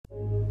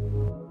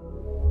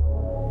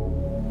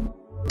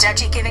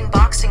Deji giving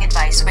boxing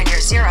advice when you're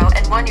 0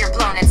 and 1 you're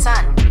blown at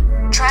sun.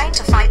 Trying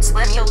to fight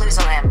Slim you'll lose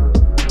a limb.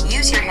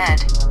 Use your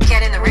head.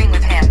 Get in the ring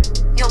with him.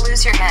 You'll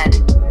lose your head.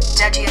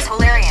 Deji is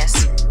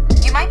hilarious.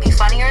 You might be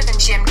funnier than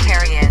Jim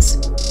Carrey is.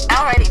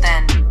 Alrighty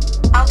then.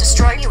 I'll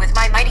destroy you with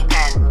my mighty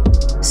pen.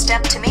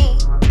 Step to me.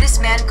 This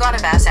man got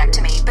a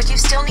vasectomy, but you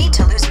still need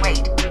to lose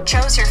weight.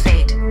 Chose your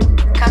fate.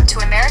 Come to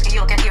America,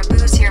 you'll get your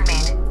booze here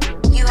made.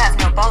 You have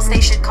no balls, they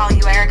should call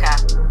you Erica.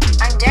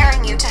 I'm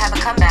daring you to have a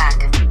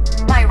comeback.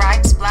 My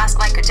rhymes blast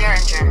like a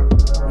derringer.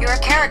 You're a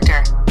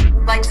character,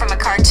 like from a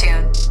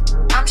cartoon.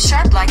 I'm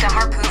sharp like a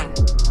harpoon.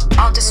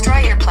 I'll destroy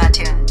your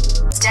platoon.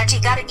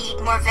 Deji gotta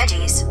eat more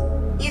veggies.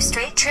 You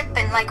straight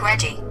trippin' like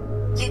Reggie.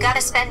 You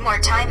gotta spend more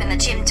time in the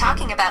gym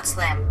talking about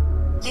Slim.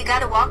 You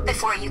gotta walk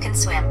before you can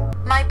swim.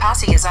 My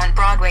posse is on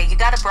Broadway, you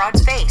got a broad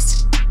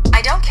face.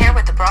 I don't care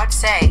what the broads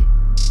say,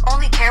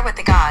 only care what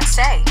the gods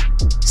say.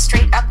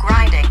 Straight up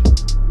grinding.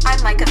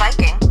 I'm like a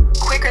Viking,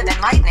 quicker than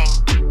lightning.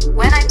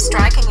 When I'm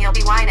striking you'll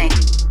be whining.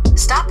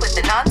 Stop with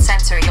the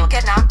nonsense or you'll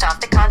get knocked off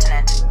the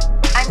continent.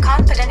 I'm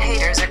confident,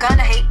 haters are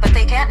gonna hate, but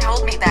they can't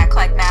hold me back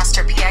like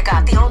Master P. I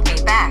got the old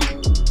me back.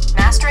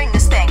 Mastering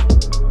this thing.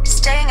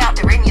 Staying out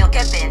the ring you'll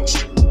get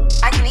binged.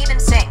 I can even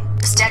sing.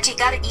 Deji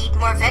gotta eat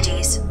more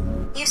veggies.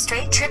 You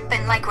straight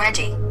trippin' like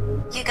Reggie.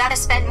 You gotta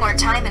spend more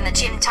time in the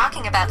gym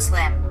talking about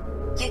Slim.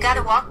 You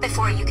gotta walk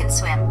before you can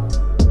swim.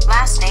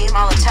 Last name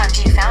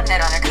Olatunji, found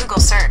that on a Google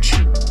search.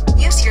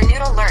 Use your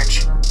noodle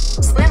lurch.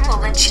 Slim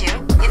will lynch you.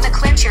 In the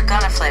clinch you're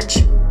gonna flinch.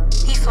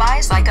 He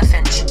flies like a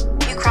finch.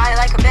 You cry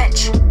like a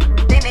bitch.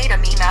 They made a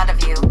meme out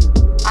of you.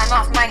 I'm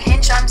off my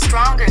hinge, I'm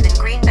stronger than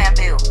green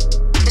bamboo.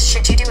 The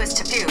shit you do is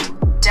taboo.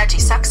 Deji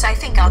sucks, I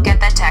think I'll get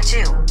that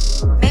tattoo.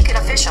 Make it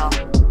official.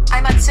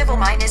 I'm uncivil,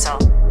 my nizzle.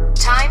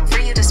 Time for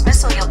you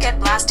dismissal, you'll get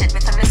blasted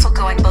with a missile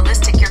going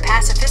ballistic, you're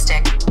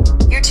pacifistic.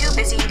 You're too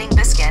busy eating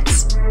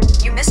biscuits.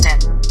 You missed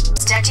it.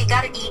 Deji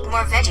gotta eat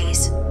more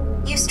veggies.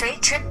 You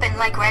straight trippin'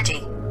 like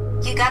Reggie.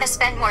 You gotta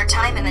spend more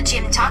time in the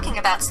gym talking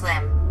about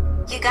Slim.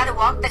 You gotta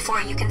walk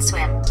before you can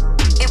swim.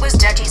 It was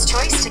Deji's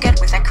choice to get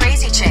with that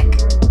crazy chick,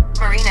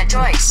 Marina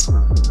Joyce.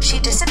 She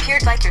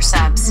disappeared like your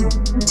subs.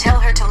 Tell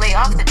her to lay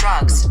off the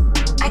drugs.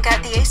 I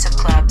got the ace of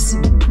clubs.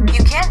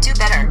 You can't do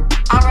better.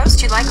 I'll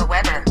roast you like a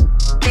Weber.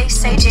 They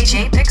say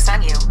JJ picks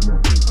on you.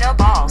 No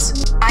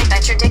balls. I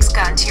bet your dick's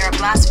gone to your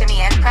blasphemy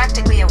and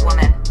practically a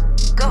woman.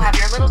 Go have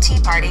your little tea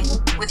party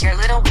with your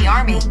little wee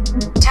army.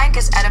 Tank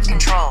is out of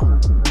control.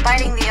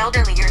 Biting the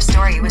elderly, your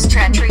story was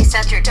treachery.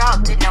 Said your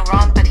dog did no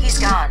wrong, but he's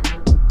gone.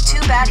 Too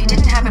bad he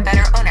didn't have a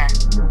better owner.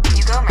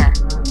 You gomer.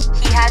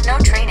 He had no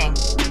training.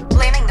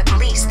 Blaming the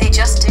police, they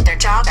just did their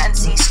job and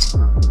ceased.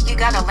 You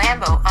got a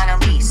Lambo on a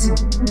lease.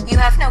 You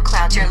have no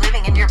clout, you're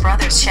living in your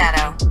brother's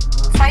shadow.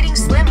 Fighting